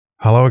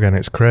Hello again,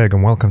 it's Craig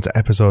and welcome to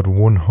episode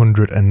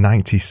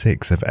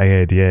 196 of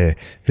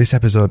AADA. This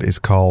episode is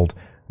called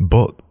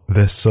But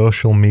the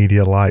Social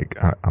Media Like,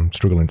 I'm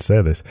struggling to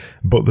say this,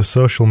 but the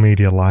social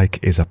media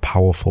like is a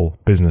powerful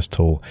business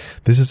tool.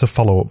 This is a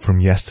follow-up from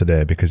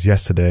yesterday because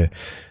yesterday,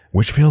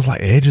 which feels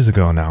like ages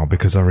ago now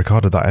because I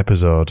recorded that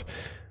episode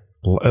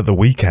at the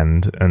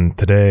weekend and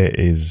today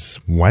is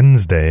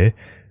Wednesday.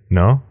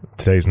 No,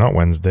 today's not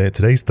Wednesday,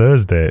 today's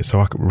Thursday. So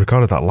I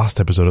recorded that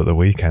last episode at the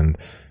weekend.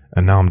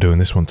 And now I'm doing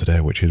this one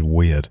today, which is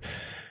weird.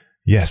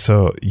 Yeah,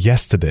 so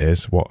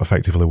what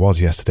effectively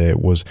was yesterday,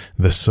 was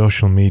the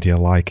social media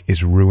like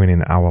is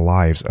ruining our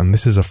lives. And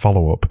this is a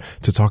follow-up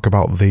to talk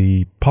about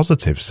the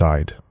positive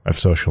side of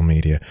social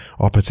media,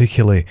 or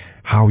particularly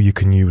how you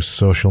can use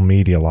social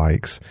media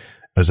likes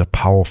as a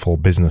powerful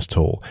business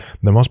tool.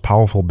 The most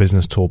powerful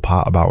business tool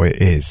part about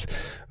it is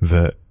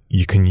that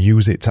you can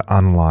use it to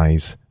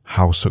analyze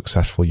how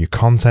successful your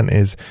content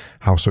is,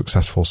 how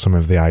successful some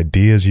of the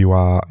ideas you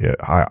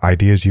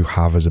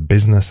have as a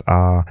business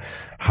are,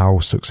 how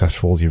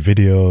successful your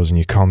videos and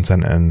your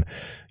content and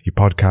your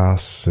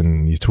podcasts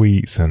and your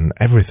tweets and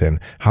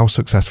everything, how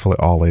successful it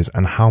all is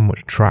and how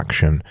much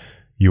traction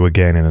you are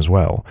gaining as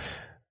well.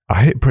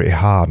 I hit pretty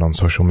hard on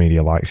social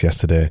media likes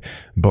yesterday,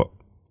 but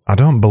I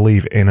don't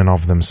believe in and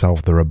of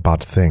themselves they're a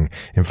bad thing.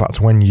 In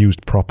fact, when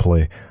used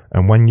properly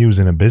and when used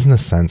in a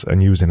business sense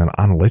and used in an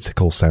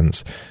analytical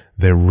sense,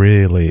 they're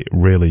really,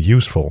 really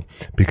useful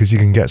because you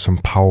can get some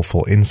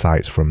powerful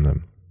insights from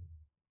them.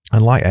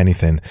 And like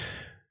anything,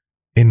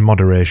 in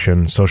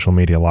moderation, social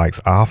media likes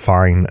are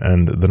fine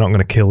and they're not going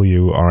to kill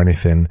you or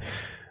anything.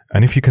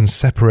 And if you can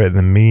separate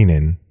the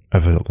meaning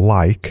of a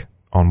like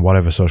on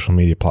whatever social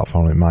media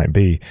platform it might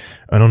be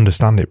and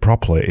understand it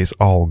properly, it's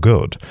all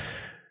good.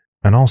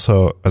 And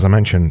also, as I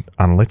mentioned,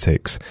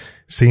 analytics,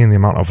 seeing the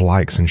amount of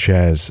likes and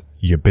shares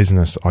your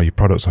business or your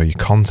products or your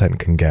content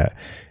can get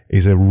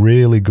is a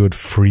really good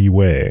free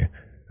way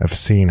of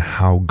seeing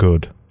how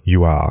good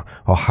you are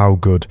or how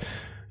good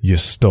your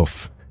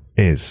stuff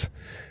is.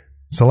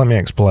 So let me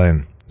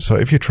explain. So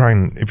if you're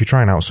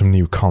trying out some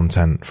new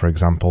content, for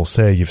example,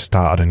 say you've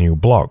started a new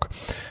blog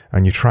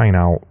and you're trying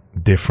out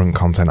different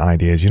content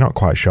ideas, you're not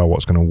quite sure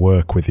what's going to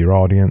work with your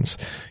audience,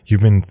 you've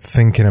been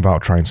thinking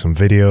about trying some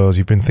videos,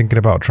 you've been thinking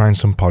about trying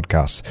some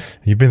podcasts,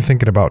 you've been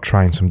thinking about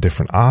trying some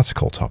different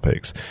article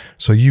topics,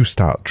 so you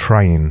start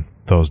trying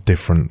those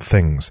different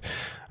things.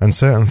 And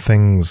certain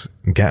things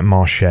get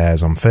more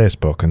shares on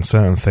Facebook, and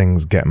certain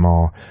things get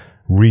more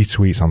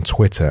retweets on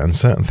Twitter, and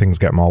certain things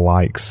get more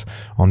likes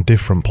on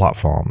different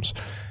platforms.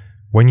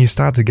 When you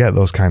start to get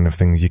those kind of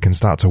things, you can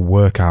start to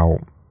work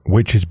out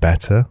which is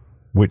better,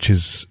 which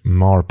is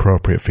more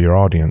appropriate for your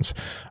audience,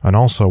 and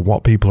also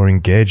what people are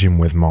engaging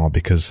with more,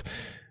 because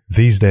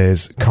these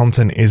days,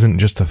 content isn't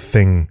just a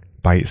thing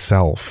by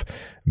itself.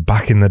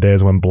 Back in the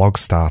days when blogs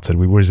started,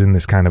 we was in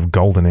this kind of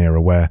golden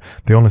era where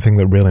the only thing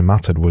that really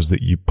mattered was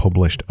that you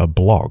published a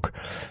blog.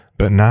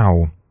 But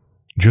now,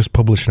 just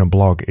publishing a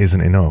blog isn't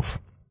enough.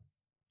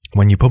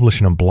 When you're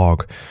publishing a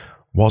blog,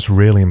 what's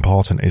really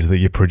important is that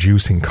you're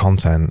producing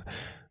content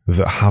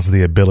that has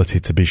the ability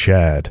to be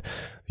shared.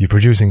 You're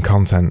producing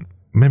content,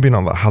 maybe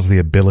not that has the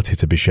ability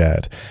to be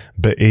shared,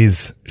 but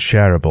is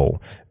shareable,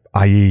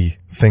 i.e.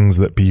 things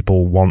that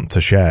people want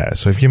to share.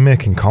 So if you're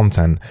making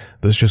content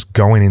that's just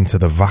going into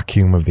the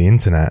vacuum of the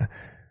internet,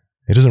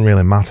 it doesn't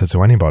really matter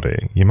to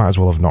anybody. You might as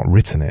well have not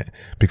written it,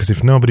 because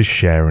if nobody's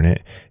sharing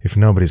it, if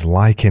nobody's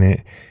liking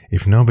it,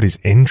 if nobody's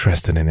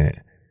interested in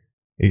it,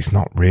 it's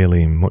not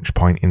really much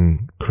point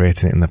in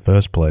creating it in the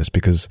first place.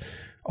 Because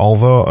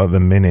although at the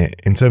minute,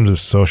 in terms of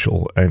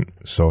I'm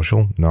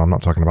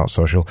not talking about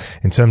social,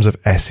 in terms of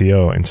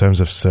SEO, in terms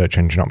of search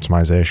engine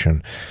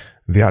optimization,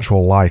 the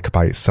actual like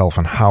by itself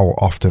and how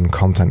often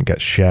content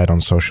gets shared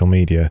on social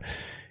media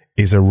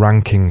is a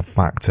ranking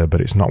factor,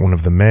 but it's not one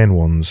of the main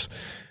ones.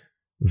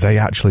 They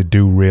actually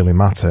do really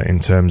matter in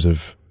terms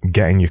of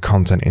getting your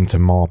content into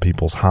more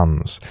people's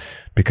hands.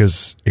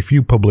 Because if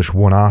you publish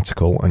one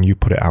article and you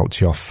put it out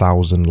to your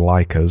 1,000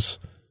 likers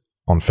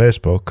on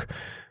Facebook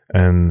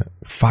and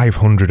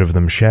 500 of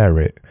them share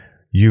it,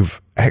 you've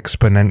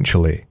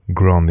exponentially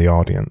grown the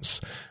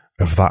audience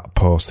of that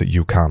post that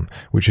you can,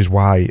 which is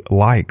why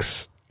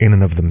likes in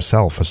and of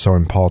themselves are so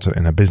important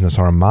in a business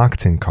or a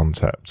marketing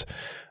concept.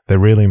 They're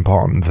really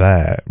important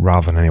there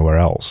rather than anywhere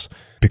else.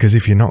 Because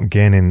if you're not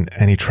gaining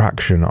any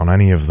traction on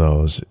any of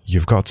those,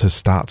 you've got to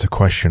start to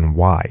question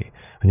why.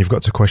 And you've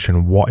got to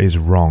question what is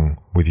wrong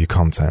with your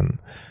content.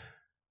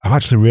 I've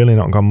actually really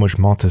not got much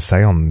more to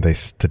say on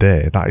this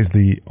today. That is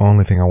the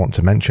only thing I want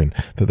to mention,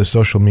 that the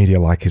social media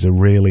like is a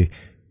really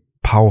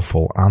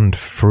powerful and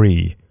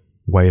free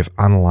way of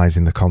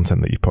analysing the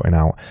content that you're putting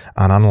out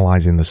and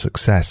analysing the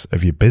success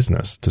of your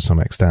business to some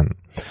extent.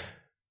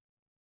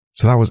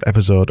 So that was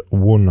episode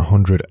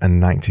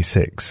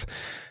 196.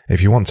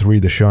 If you want to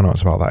read the show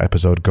notes about that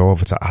episode, go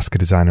over to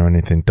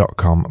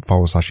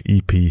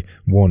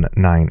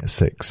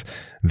askadesigneranything.com/EP196.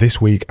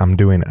 This week, I'm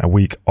doing a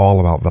week all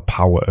about the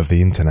power of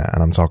the internet,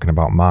 and I'm talking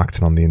about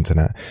marketing on the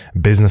internet,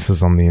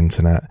 businesses on the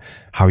internet,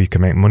 how you can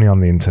make money on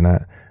the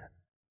internet,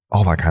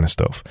 all that kind of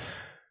stuff.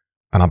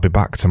 And I'll be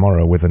back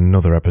tomorrow with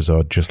another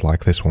episode just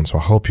like this one. So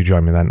I hope you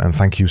join me then. And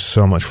thank you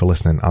so much for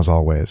listening as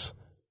always.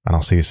 And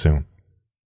I'll see you soon.